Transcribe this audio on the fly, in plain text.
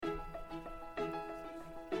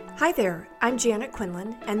Hi there, I'm Janet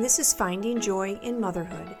Quinlan, and this is Finding Joy in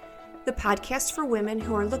Motherhood, the podcast for women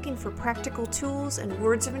who are looking for practical tools and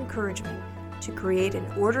words of encouragement to create an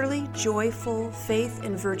orderly, joyful, faith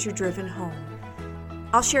and virtue-driven home.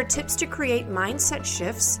 I'll share tips to create mindset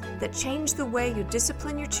shifts that change the way you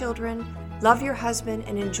discipline your children, love your husband,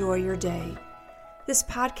 and enjoy your day. This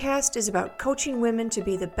podcast is about coaching women to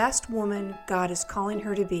be the best woman God is calling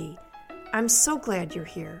her to be. I'm so glad you're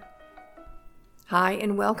here. Hi,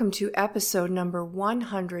 and welcome to episode number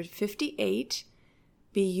 158,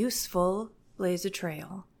 Be Useful, Blaze a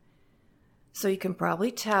Trail. So you can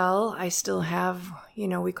probably tell I still have,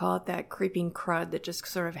 we call it that creeping crud that just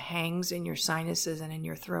sort of hangs in your sinuses and in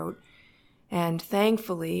your throat. And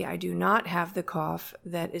thankfully, I do not have the cough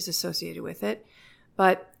that is associated with it.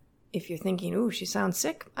 But if you're thinking, ooh, she sounds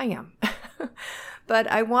sick, I am.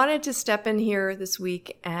 But I wanted to step in here this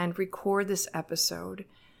week and record this episode.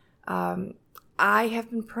 I have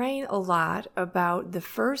been praying a lot about the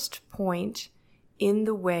first point in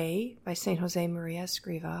The Way by St. Josemaria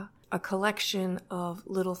Escriva, a collection of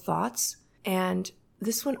little thoughts, and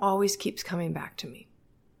this one always keeps coming back to me.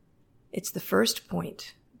 It's the first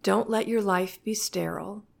point. Don't let your life be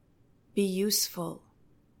sterile. Be useful.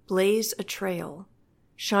 Blaze a trail.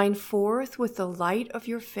 Shine forth with the light of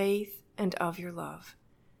your faith and of your love.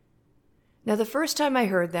 Now, the first time I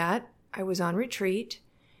heard that, I was on retreat,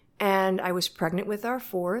 and I was pregnant with our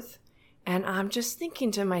fourth, and I'm just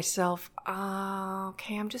thinking to myself,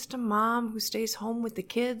 okay, I'm just a mom who stays home with the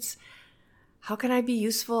kids. How can I be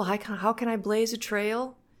useful? How can I blaze a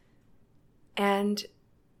trail? And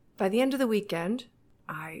by the end of the weekend,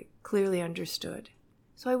 I clearly understood.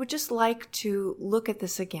 So I would just like to look at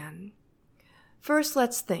this again. First,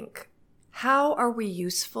 let's think. How are we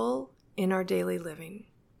useful in our daily living?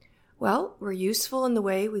 Well, we're useful in the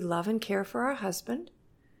way we love and care for our husband.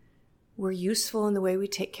 We're useful in the way we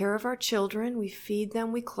take care of our children. We feed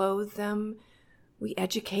them, we clothe them, we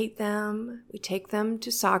educate them, we take them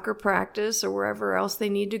to soccer practice or wherever else they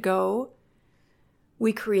need to go.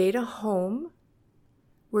 We create a home.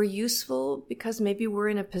 We're useful because maybe we're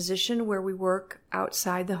in a position where we work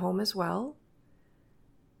outside the home as well.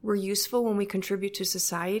 We're useful when we contribute to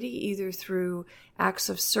society, either through acts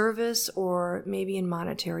of service or maybe in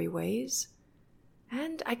monetary ways.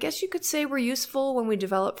 And I guess you could say we're useful when we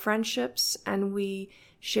develop friendships and we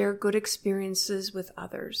share good experiences with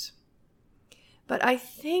others. But I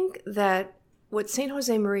think that what St.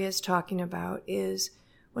 Josemaria is talking about is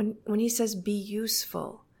when he says be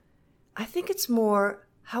useful, I think it's more,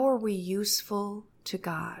 how are we useful to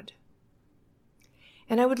God?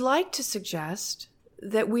 And I would like to suggest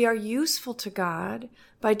that we are useful to God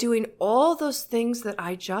by doing all those things that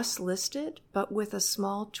I just listed, but with a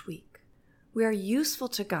small tweak. We are useful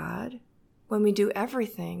to God when we do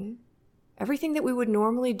everything that we would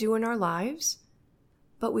normally do in our lives,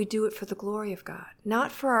 but we do it for the glory of God.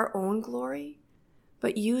 Not for our own glory,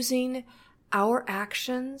 but using our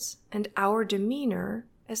actions and our demeanor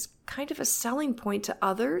as kind of a selling point to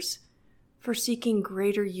others for seeking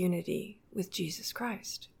greater unity with Jesus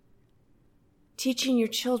Christ. Teaching your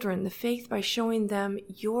children the faith by showing them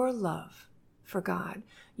your love for God,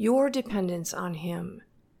 your dependence on Him,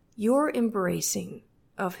 your embracing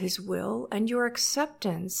of His will, and your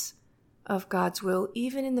acceptance of God's will,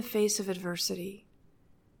 even in the face of adversity.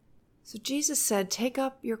 So Jesus said, take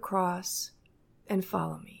up your cross and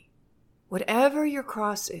follow me. Whatever your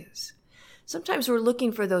cross is. Sometimes we're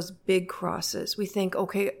looking for those big crosses. We think,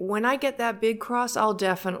 okay, when I get that big cross, I'll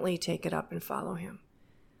definitely take it up and follow Him.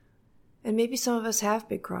 And maybe some of us have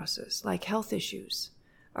big crosses, like health issues,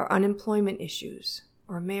 or unemployment issues,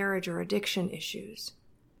 or marriage or addiction issues.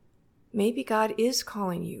 Maybe God is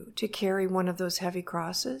calling you to carry one of those heavy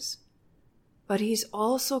crosses, but He's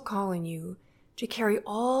also calling you to carry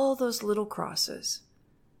all those little crosses,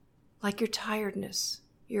 like your tiredness,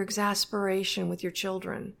 your exasperation with your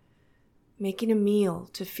children, making a meal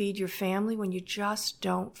to feed your family when you just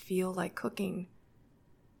don't feel like cooking.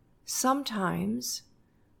 Sometimes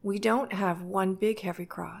we don't have one big heavy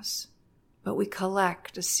cross, but we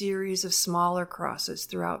collect a series of smaller crosses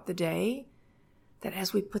throughout the day that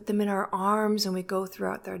as we put them in our arms and we go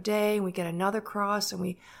throughout our day and we get another cross and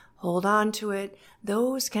we hold on to it,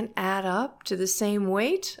 those can add up to the same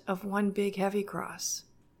weight of one big heavy cross.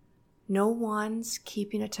 No one's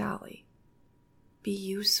keeping a tally. Be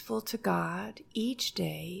useful to God each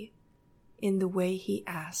day in the way He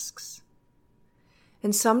asks.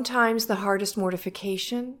 And sometimes the hardest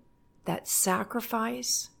mortification, that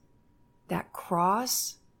sacrifice, that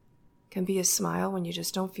cross, can be a smile when you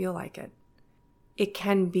just don't feel like it. It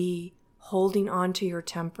can be holding on to your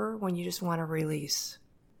temper when you just want to release.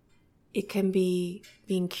 It can be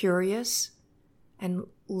being curious and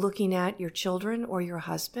looking at your children or your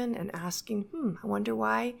husband and asking, I wonder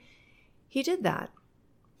why he did that.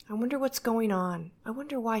 I wonder what's going on. I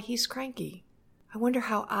wonder why he's cranky. I wonder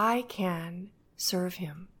how I can serve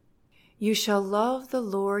him. You shall love the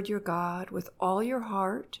Lord your God with all your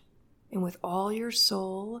heart and with all your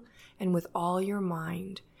soul and with all your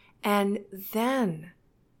mind. And then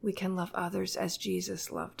we can love others as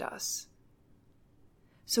Jesus loved us.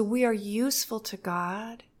 So we are useful to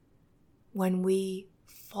God when we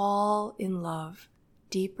fall in love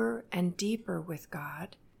deeper and deeper with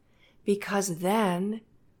God, because then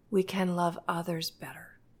we can love others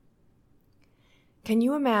better. Can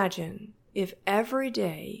you imagine if every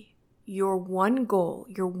day your one goal,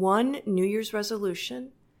 your one New Year's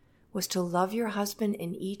resolution was to love your husband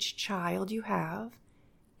and each child you have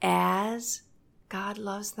as God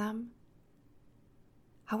loves them?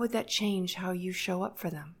 How would that change how you show up for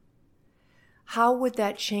them? How would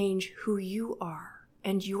that change who you are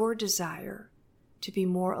and your desire to be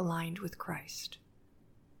more aligned with Christ?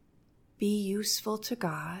 Be useful to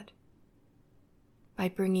God by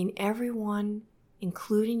bringing everyone,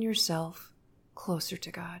 including yourself, closer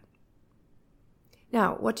to God.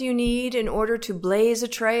 Now, what do you need in order to blaze a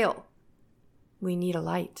trail? We need a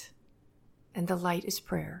light, and the light is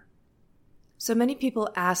prayer. So many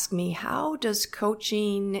people ask me, how does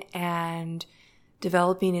coaching and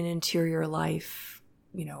developing an interior life,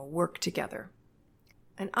 work together?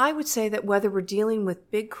 And I would say that whether we're dealing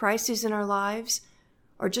with big crises in our lives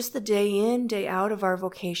or just the day in, day out of our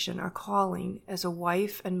vocation, our calling as a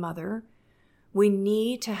wife and mother, we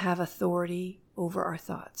need to have authority over our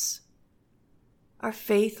thoughts. Our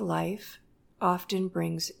faith life often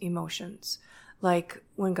brings emotions, like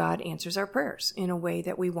when God answers our prayers in a way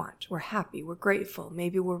that we want. We're happy, we're grateful,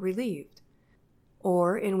 maybe we're relieved.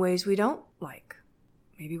 Or in ways we don't like.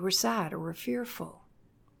 Maybe we're sad or we're fearful.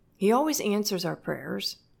 He always answers our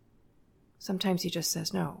prayers. Sometimes he just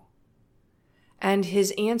says no. And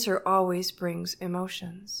his answer always brings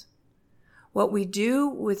emotions. What we do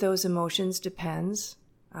with those emotions depends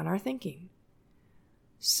on our thinking.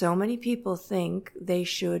 So many people think they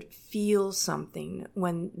should feel something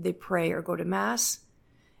when they pray or go to Mass,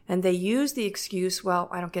 and they use the excuse, well,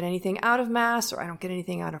 I don't get anything out of Mass, or I don't get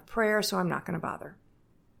anything out of prayer, so I'm not going to bother.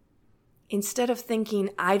 Instead of thinking,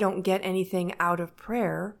 I don't get anything out of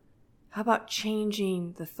prayer, how about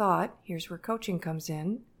changing the thought? Here's where coaching comes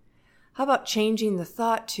in. How about changing the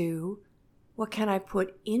thought to, what can I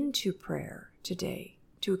put into prayer today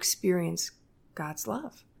to experience God's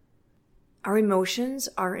love? Our emotions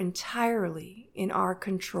are entirely in our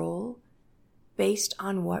control based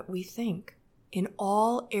on what we think in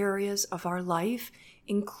all areas of our life,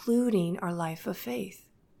 including our life of faith.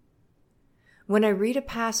 When I read a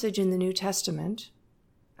passage in the New Testament,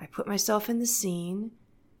 I put myself in the scene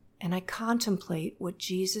and I contemplate what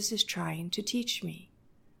Jesus is trying to teach me.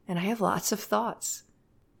 And I have lots of thoughts.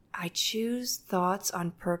 I choose thoughts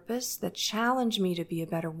on purpose that challenge me to be a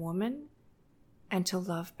better woman and to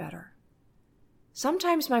love better.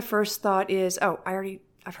 Sometimes my first thought is,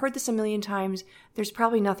 I've heard this a million times. There's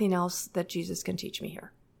probably nothing else that Jesus can teach me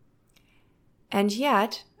here. And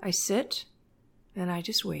yet I sit and I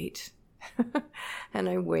just wait and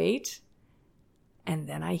I wait, and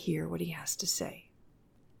then I hear what he has to say.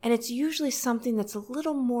 And it's usually something that's a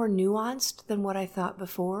little more nuanced than what I thought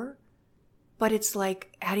before, but it's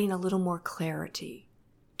like adding a little more clarity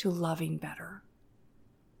to loving better,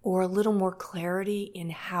 or a little more clarity in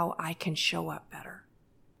how I can show up better.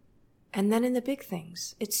 And then in the big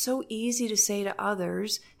things, it's so easy to say to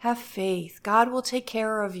others, have faith, God will take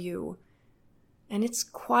care of you. And it's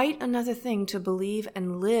quite another thing to believe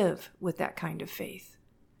and live with that kind of faith.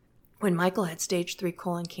 When Michael had stage 3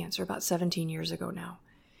 colon cancer about 17 years ago now,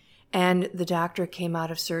 and the doctor came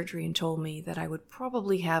out of surgery and told me that I would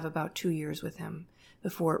probably have about 2 years with him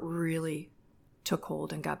before it really took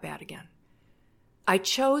hold and got bad again. I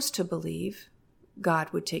chose to believe God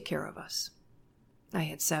would take care of us. I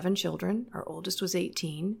had 7 children. Our oldest was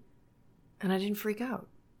 18, and I didn't freak out.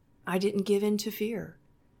 I didn't give in to fear.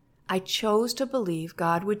 I chose to believe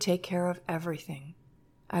God would take care of everything.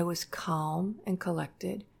 I was calm and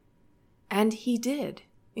collected, and he did,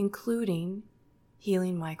 including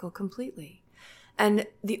healing Michael completely. And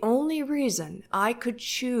the only reason I could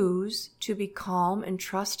choose to be calm and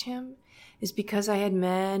trust him is because I had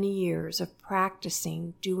many years of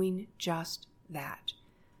practicing doing just that.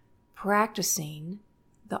 Practicing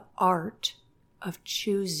the art of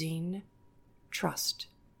choosing trust.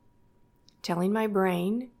 Telling my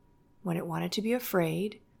brain, when it wanted to be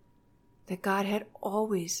afraid, that God had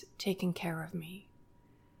always taken care of me.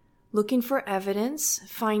 looking for evidence,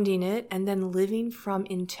 finding it, and then living from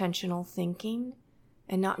intentional thinking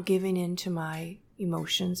and not giving in to my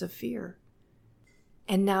emotions of fear.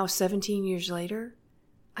 And now, 17 years later,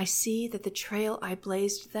 I see that the trail I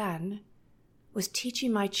blazed then was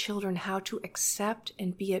teaching my children how to accept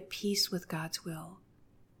and be at peace with God's will,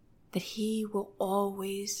 that He will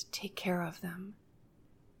always take care of them.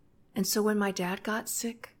 And so when my dad got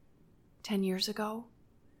sick 10 years ago,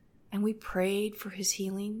 and we prayed for his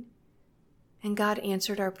healing, and God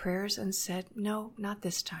answered our prayers and said, no, not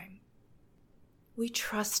this time. We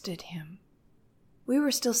trusted Him. We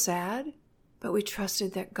were still sad, but we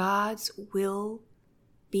trusted that God's will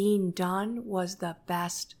being done was the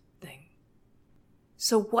best thing.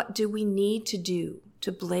 So what do we need to do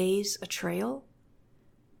to blaze a trail?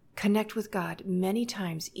 Connect with God many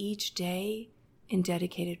times each day in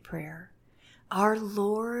dedicated prayer. Our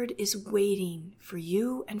Lord is waiting for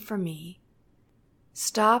you and for me.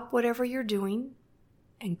 Stop whatever you're doing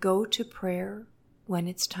and go to prayer when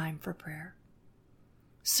it's time for prayer.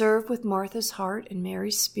 Serve with Martha's heart and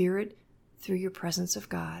Mary's spirit through your presence of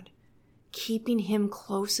God, keeping Him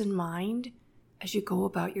close in mind as you go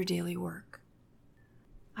about your daily work.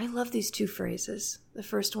 I love these two phrases. The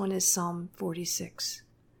first one is Psalm 46.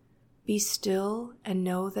 Be still and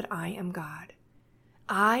know that I am God.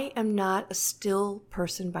 I am not a still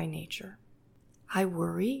person by nature. I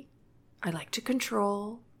worry. I like to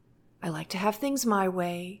control. I like to have things my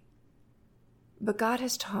way. But God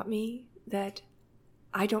has taught me that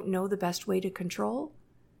I don't know the best way to control,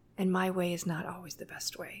 and my way is not always the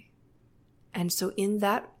best way. And so in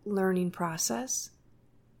that learning process,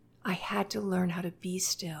 I had to learn how to be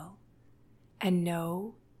still and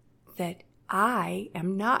know that I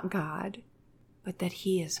am not God, but that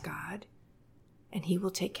He is God, and He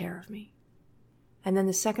will take care of me. And then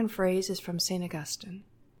the second phrase is from St. Augustine.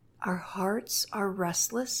 Our hearts are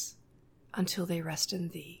restless until they rest in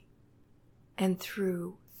Thee. And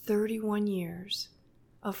through 31 years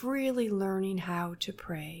of really learning how to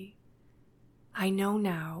pray, I know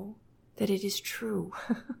now that it is true.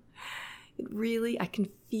 I can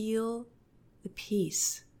feel the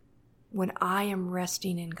peace when I am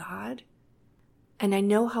resting in God. And I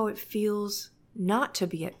know how it feels not to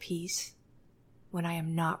be at peace when I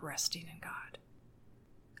am not resting in God.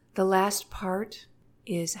 The last part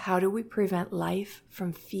is, how do we prevent life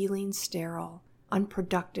from feeling sterile,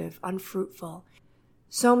 unproductive, unfruitful?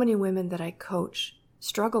 So many women that I coach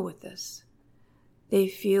struggle with this. They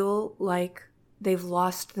feel like they've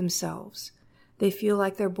lost themselves. They feel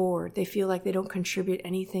like they're bored. They feel like they don't contribute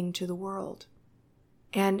anything to the world.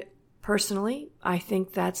 And personally, I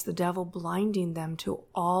think that's the devil blinding them to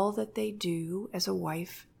all that they do as a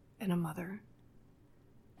wife and a mother.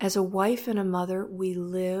 As a wife and a mother, we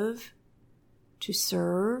live to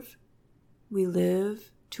serve. We live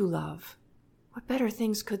to love. What better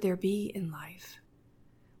things could there be in life?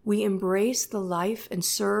 We embrace the life and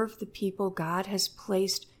serve the people God has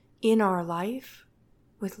placed in our life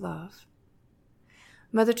with love.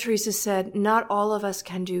 Mother Teresa said, not all of us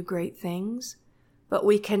can do great things, but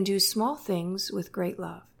we can do small things with great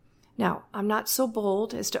love. Now, I'm not so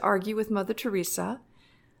bold as to argue with Mother Teresa,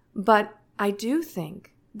 but I do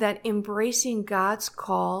think that embracing God's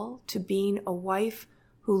call to being a wife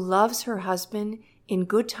who loves her husband in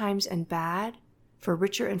good times and bad, for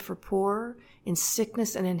richer and for poorer, in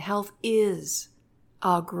sickness and in health, is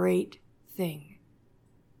a great thing,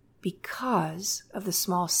 because of the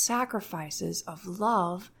small sacrifices of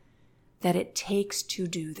love that it takes to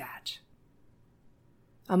do that.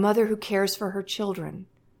 A mother who cares for her children,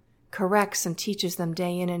 corrects and teaches them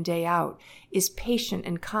day in and day out, is patient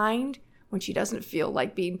and kind when she doesn't feel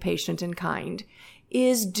like being patient and kind,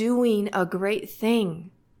 is doing a great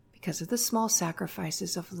thing because of the small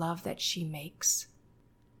sacrifices of love that she makes.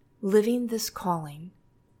 Living this calling,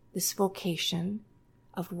 this vocation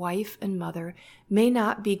of wife and mother may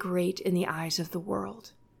not be great in the eyes of the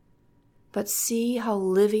world, but see how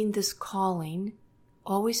living this calling,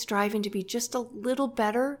 always striving to be just a little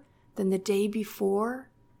better than the day before,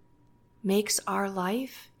 makes our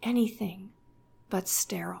life anything but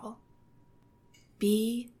sterile.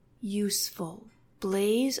 Be useful,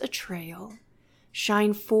 blaze a trail,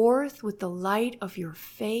 shine forth with the light of your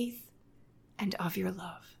faith and of your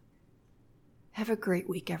love. Have a great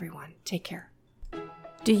week, everyone. Take care.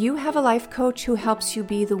 Do you have a life coach who helps you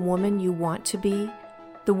be the woman you want to be,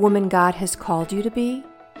 the woman God has called you to be?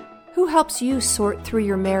 Who helps you sort through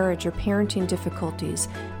your marriage or parenting difficulties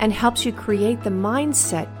and helps you create the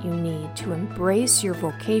mindset you need to embrace your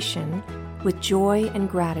vocation with joy and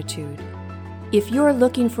gratitude? If you're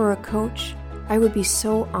looking for a coach, I would be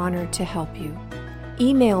so honored to help you.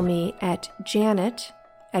 Email me at janet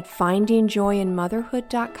at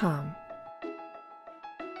findingjoyinmotherhood.com.